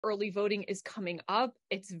early voting is coming up.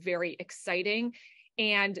 It's very exciting.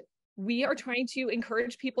 And we are trying to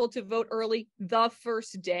encourage people to vote early the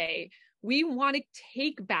first day. We want to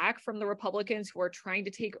take back from the Republicans who are trying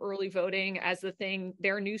to take early voting as the thing,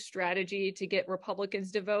 their new strategy to get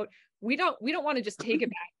Republicans to vote. We don't want to just take it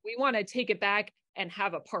back. We want to take it back and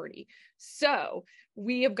have a party. So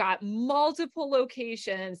we have got multiple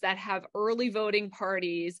locations that have early voting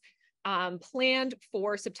parties planned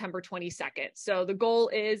for September 22nd. So the goal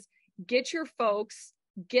is get your folks,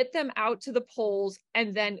 get them out to the polls,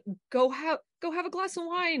 and then go have a glass of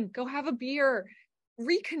wine, go have a beer,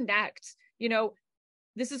 reconnect. You know,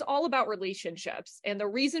 this is all about relationships. And the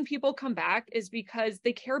reason people come back is because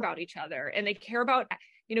they care about each other and they care about,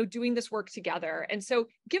 you know, doing this work together. And so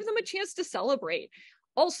give them a chance to celebrate.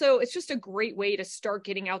 Also, it's just a great way to start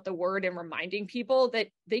getting out the word and reminding people that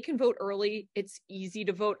they can vote early. It's easy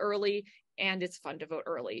to vote early and it's fun to vote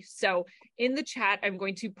early. So in the chat, I'm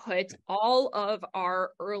going to put all of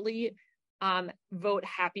our early vote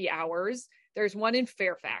happy hours. There's one in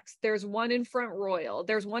Fairfax. There's one in Front Royal.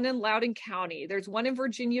 There's one in Loudoun County. There's one in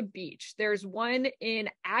Virginia Beach. There's one in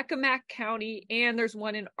Accomack County, and there's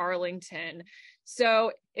one in Arlington.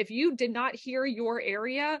 So if you did not hear your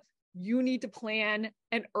area, you need to plan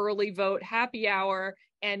an early vote happy hour,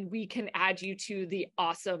 and we can add you to the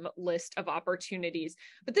awesome list of opportunities.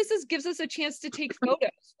 But this gives us a chance to take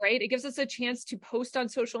photos, right? It gives us a chance to post on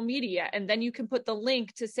social media, and then you can put the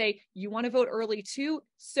link to say, you want to vote early too?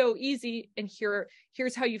 So easy. And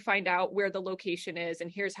here's how you find out where the location is, and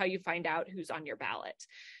here's how you find out who's on your ballot.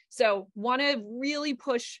 So want to really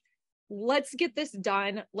push, let's get this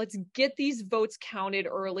done. Let's get these votes counted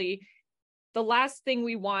early. The last thing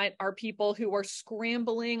we want are people who are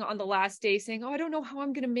scrambling on the last day saying, oh, I don't know how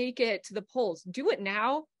I'm going to make it to the polls. Do it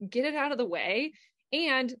now, get it out of the way.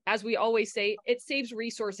 And as we always say, it saves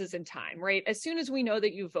resources and time, right? As soon as we know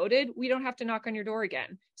that you voted, we don't have to knock on your door again.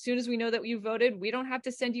 As soon as we know that you voted, we don't have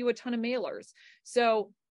to send you a ton of mailers.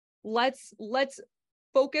 So let's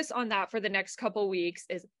focus on that for the next couple of weeks,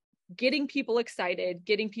 is getting people excited,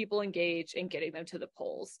 getting people engaged, and getting them to the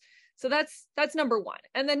polls. So that's number one.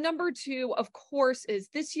 And then number two, of course, is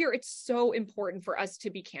this year it's so important for us to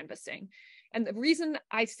be canvassing. And the reason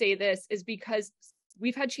I say this is because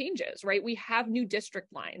we've had changes, right? We have new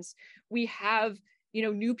district lines. We have, you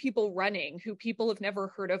know, new people running who people have never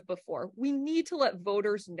heard of before. We need to let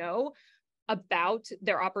voters know about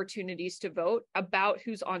their opportunities to vote, about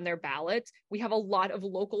who's on their ballot. We have a lot of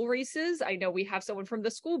local races. I know we have someone from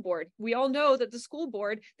the school board. We all know that the school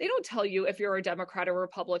board, they don't tell you if you're a Democrat or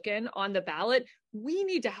Republican on the ballot. We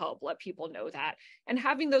need to help let people know that. And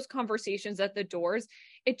having those conversations at the doors,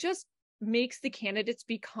 it just makes the candidates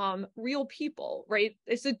become real people, right?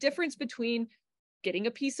 It's a difference between getting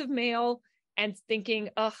a piece of mail and thinking,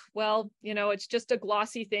 oh, well, you know, it's just a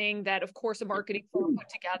glossy thing that, of course, a marketing firm put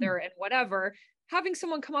together and whatever. Having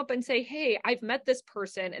someone come up and say, hey, I've met this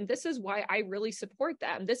person and this is why I really support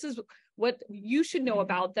them. This is what you should know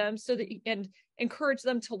about them, so that and encourage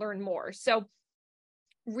them to learn more. So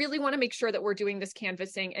really want to make sure that we're doing this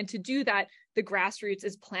canvassing. And to do that, the Grassroots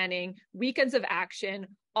is planning weekends of action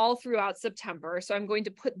all throughout September. So I'm going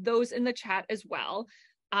to put those in the chat as well.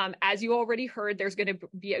 As you already heard, there's going to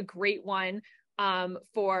be a great one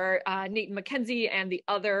for Nathan McKenzie and the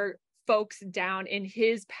other folks down in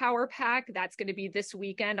his Power Pack. That's going to be this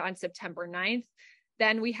weekend on September 9th.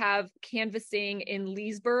 Then we have canvassing in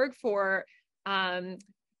Leesburg for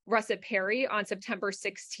Russet Perry on September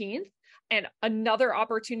 16th. And another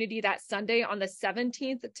opportunity that Sunday on the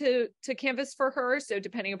 17th to canvass for her. So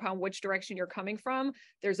depending upon which direction you're coming from,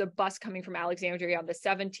 there's a bus coming from Alexandria on the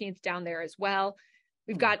 17th down there as well.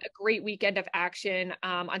 We've got a great weekend of action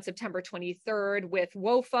on September 23rd with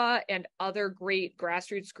WOFA and other great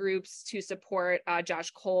grassroots groups to support Josh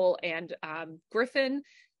Cole and Griffin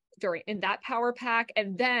in that Power Pack.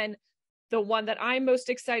 And then the one that I'm most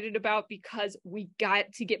excited about, because we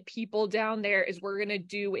got to get people down there, is we're going to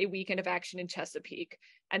do a weekend of action in Chesapeake.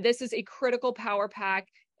 And this is a critical Power Pack.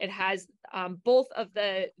 It has both of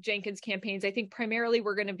the Jenkins campaigns. I think primarily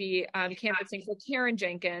we're going to be canvassing for Karen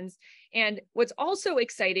Jenkins. And what's also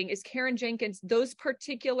exciting is Karen Jenkins, those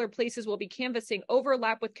particular places we'll be canvassing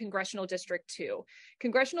overlap with Congressional District 2.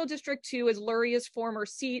 Congressional District 2 is Luria's former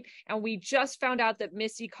seat, and we just found out that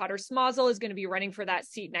Missy Cotter-Smazel is going to be running for that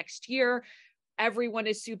seat next year. Everyone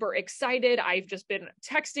is super excited. I've just been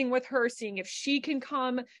texting with her, seeing if she can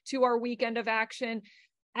come to our weekend of action.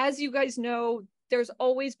 As you guys know, there's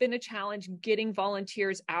always been a challenge getting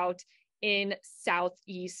volunteers out in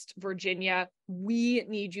Southeast Virginia. We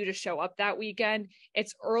need you to show up that weekend.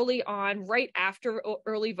 It's early on, right after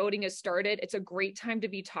early voting has started. It's a great time to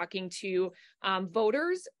be talking to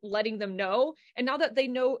voters, letting them know. And now that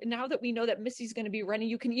we know that Missy's going to be running,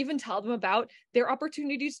 you can even tell them about their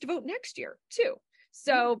opportunities to vote next year too.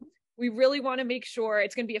 So we really want to make sure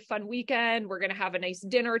it's going to be a fun weekend. We're going to have a nice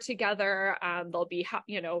dinner together. There'll be,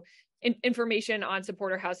 information on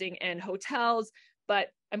supporter housing and hotels, but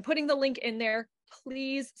I'm putting the link in there.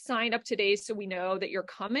 Please sign up today so we know that you're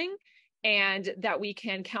coming and that we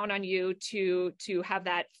can count on you to have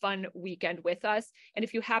that fun weekend with us. And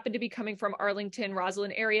if you happen to be coming from Arlington,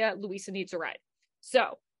 Roslyn area, Luisa needs a ride.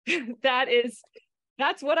 So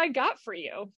that's what I got for you.